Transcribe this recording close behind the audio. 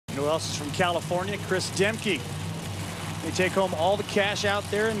Who else is from California? Chris Demke. They take home all the cash out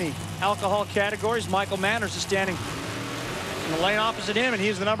there in the alcohol categories. Michael Manners is standing in the lane opposite him, and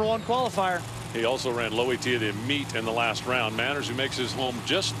he's the #1 qualifier. He also ran low AT of the meet in the last round. Manners, who makes his home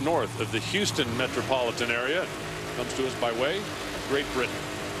just north of the Houston metropolitan area, comes to us by way of Great Britain.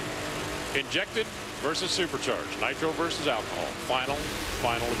 Injected versus supercharged. Nitro versus alcohol.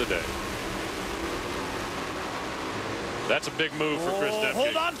 Final of the day. That's a big move for Chris Demke.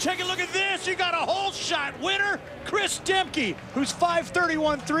 Hold on, take a look at this. You got a whole shot winner, Chris Demke, who's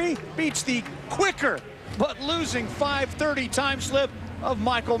 5:31.3, beats the quicker but losing 5:30 time slip of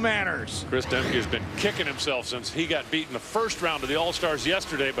Michael Manners. Chris Demke has been kicking himself since he got beat in the first round of the All-Stars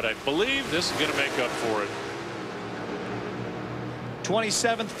yesterday, but I believe this is going to make up for it.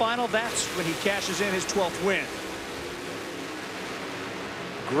 27th final, that's when he cashes in his 12th win.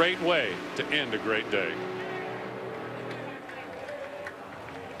 Great way to end a great day.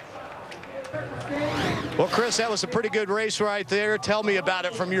 Well, Chris, that was a pretty good race right there. Tell me about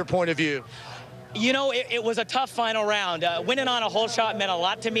it from your point of view. You know, it was a tough final round. Winning on a hole shot meant a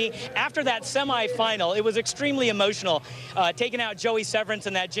lot to me. After that semifinal, it was extremely emotional. Taking out Joey Severance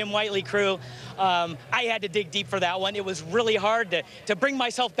and that Jim Whiteley crew, I had to dig deep for that one. It was really hard to bring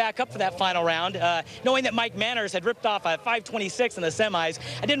myself back up for that final round. Knowing that Mike Manners had ripped off a 5:26 in the semis,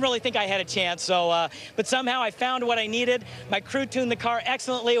 I didn't really think I had a chance. So, but somehow I found what I needed. My crew tuned the car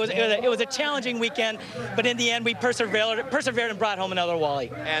excellently. It was a challenging weekend, but in the end, we persevered and brought home another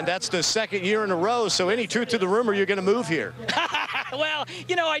Wally. And that's the second year in a row, so any truth to the rumor you're going to move here? Well,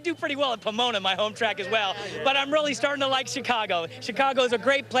 you know, I do pretty well at Pomona, my home track as well, but I'm really starting to like Chicago. Chicago is a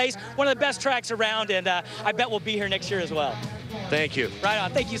great place, one of the best tracks around, and I bet we'll be here next year as well. Thank you. Right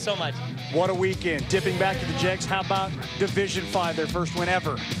on. Thank you so much. What a weekend. Dipping back to the Jegs, how about Division 5, their first win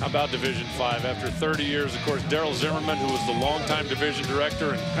ever? How about Division 5? After 30 years, of course, Daryl Zimmerman, who was the longtime division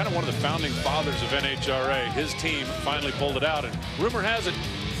director and kind of one of the founding fathers of NHRA, his team finally pulled it out, and rumor has it,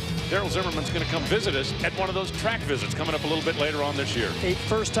 Daryl Zimmerman's going to come visit us at one of those track visits coming up a little bit later on this year. 8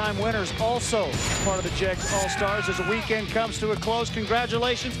 first-time winners also part of the Jegs All-Stars as the weekend comes to a close.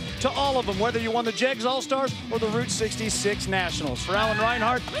 Congratulations to all of them, whether you won the Jegs All-Stars or the Route 66 Nationals. For Alan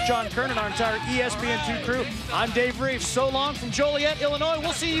Reinhardt, John Kern, and our entire ESPN2 crew, I'm Dave Reeves. So long from Joliet, Illinois.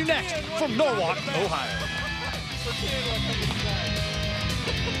 We'll see you next from Norwalk, Ohio.